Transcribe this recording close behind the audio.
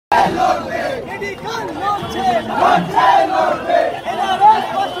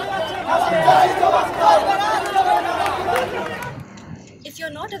If you're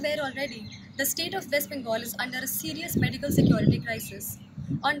not aware already, the state of West Bengal is under a serious medical security crisis.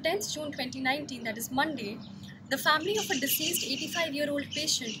 On 10th June 2019, that is Monday, the family of a deceased 85-year-old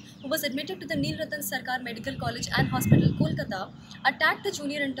patient who was admitted to the Neel Ratan Sarkar Medical College and Hospital, Kolkata, attacked the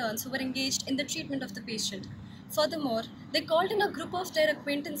junior interns who were engaged in the treatment of the patient. Furthermore, they called in a group of their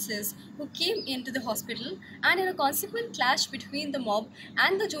acquaintances who came into the hospital, and in a consequent clash between the mob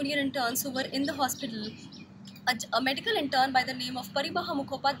and the junior interns who were in the hospital, a medical intern by the name of Paribaha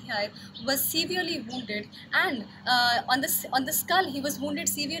Mukhopadhyay was severely wounded, and on the skull he was wounded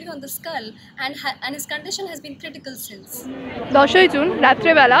severely on the skull, and his condition has been critical since. 10ই June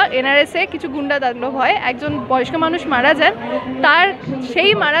রাত্রেবেলা এনআরএসে কিছু গুন্ডা তাণ্ডব হয়, একজন বয়স্ক মানুষ মারা যান। তার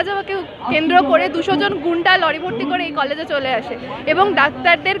সেই মারা যাওয়াকে কেন্দ্র করে 200 জন গুন্ডা লরি ভর্তি করে এই কলেজে চলে আসে এবং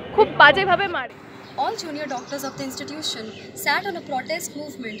ডাক্তারদের খুব বাজেভাবে মারে। All junior doctors of the institution sat on a protest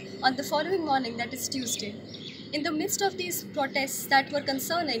movement on the following morning, that is Tuesday. In the midst of these protests that were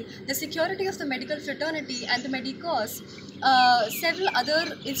concerning the security of the medical fraternity and the medicos, several other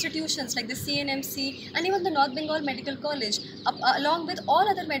institutions like the CNMC and even the North Bengal Medical College, along with all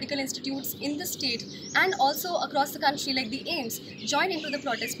other medical institutes in the state and also across the country like the AIMS, joined into the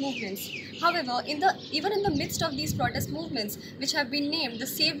protest movements. However, even in the midst of these protest movements, which have been named the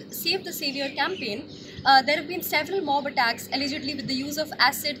Save the Saviour campaign, there have been several mob attacks allegedly with the use of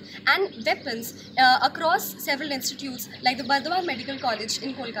acid and weapons across several institutes like the Bardhaman Medical College in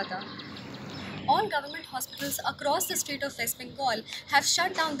Kolkata. All government hospitals across the state of West Bengal have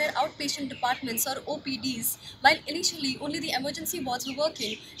shut down their outpatient departments or OPDs. While initially only the emergency wards were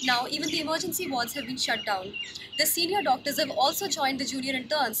working, now even the emergency wards have been shut down. The senior doctors have also joined the junior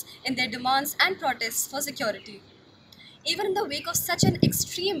interns in their demands and protests for security. Even in the wake of such an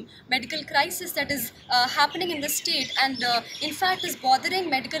extreme medical crisis that is happening in the state and in fact is bothering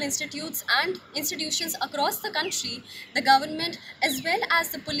medical institutes and institutions across the country, the government as well as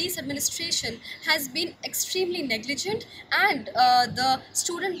the police administration has been extremely negligent, and the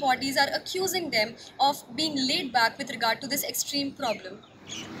student bodies are accusing them of being laid back with regard to this extreme problem.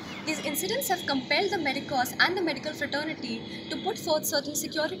 These incidents have compelled the medicos and the medical fraternity to put forth certain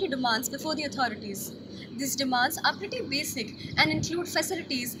security demands before the authorities. These demands are pretty basic and include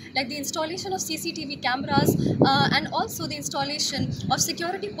facilities like the installation of CCTV cameras and also the installation of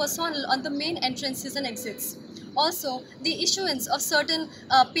security personnel on the main entrances and exits. Also, the issuance of certain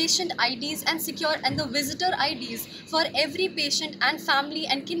patient IDs and the visitor IDs for every patient and family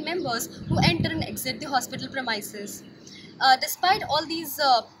and kin members who enter and exit the hospital premises. Despite all these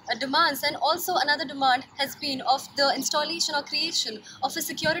demands, and also another demand has been of the installation or creation of a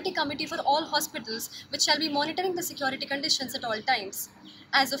security committee for all hospitals which shall be monitoring the security conditions at all times.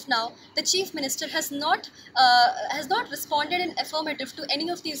 As of now, the Chief Minister has not responded in affirmative to any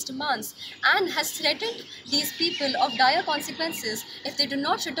of these demands and has threatened these people of dire consequences if they do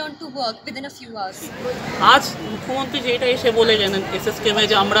not return to work within a few hours. আজ মুখ্যমন্ত্রী যেটা এসে বলে গেলেন এসএসকেমে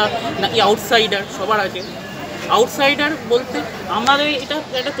যে আমরা নাকি outsider, সবার আগে আউটসাইডার বলতে আমাদের এটা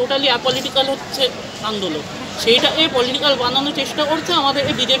একটা টোটালি অ্যাপলিটিক্যাল হচ্ছে আন্দোলন, সেইটাকে পলিটিক্যাল বানানোর চেষ্টা করছে আমাদের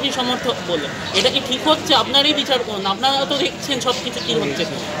এই বিজেপি সমর্থক বলে। এটা কি ঠিক হচ্ছে? আপনারাই বিচার করুন, আপনারা তো দেখছেন সব কিছু কী হচ্ছে।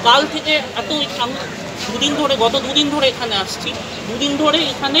 কাল থেকে গত দুদিন ধরে এখানে আসছি, দুদিন ধরে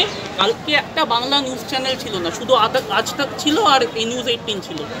এখানে কালকে একটা বাংলা নিউজ চ্যানেল ছিল না, শুধু আজটাক ছিল আর এই নিউজ 18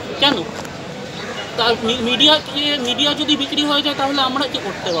 ছিল। কেন? তার মিডিয়া যদি বিক্রি হয়ে যায় তাহলে আমরা কি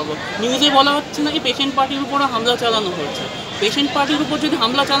করতে পারবো? নিউজে বলা হচ্ছে না কি পেশেন্ট পার্টির উপরে হামলা চালানো হয়েছে। পেশেন্ট পার্টির উপর যদি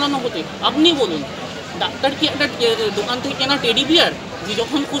হামলা চালানো হতো, আপনি বলুন ডাক্তার কি একটা দোকান থেকে কেনা টেডি বিয়ার যে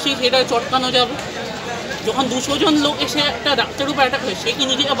যখন খুশি সেটা চটকানো যাবে? যখন 200 জন লোক এসে একটা ডাক্তার উপর অ্যাটাক হয়, সে কি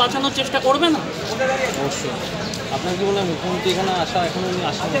নিজেকে বাঁচানোর চেষ্টা করবে না? অবশ্যই। আপনার কি বলেন মুখ্যমন্ত্রী এখানে আসা এখন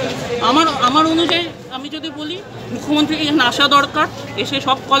আসা? আমার অনুযায়ী আমি যদি বলি মুখ্যমন্ত্রী এখানে আসা দরকার, এসে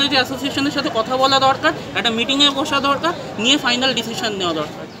সব কলেজ অ্যাসোসিয়েশনের সাথে কথা বলা দরকার, একটা মিটিংয়ে বসা দরকার, নিয়ে ফাইনাল ডিসিশন নেওয়া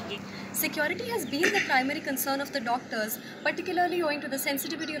দরকার। Security has been the primary concern of the doctors, particularly owing to the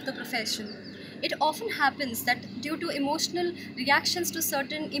sensitivity of the profession. It often happens that due to emotional reactions to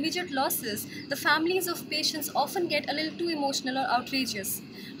certain immediate losses, the families of patients often get a little too emotional or outrageous.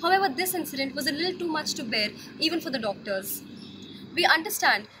 However, this incident was a little too much to bear even for the doctors. We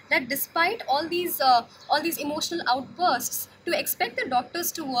understand that despite all these emotional outbursts, to expect the doctors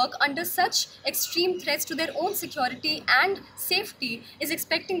to work under such extreme threats to their own security and safety is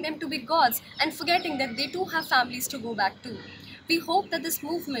expecting them to be gods and forgetting that they too have families to go back to. We hope that this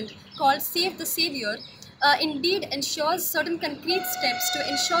movement called Save the Saviour indeed ensures certain concrete steps to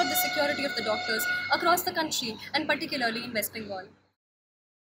ensure the security of the doctors across the country and particularly in West Bengal.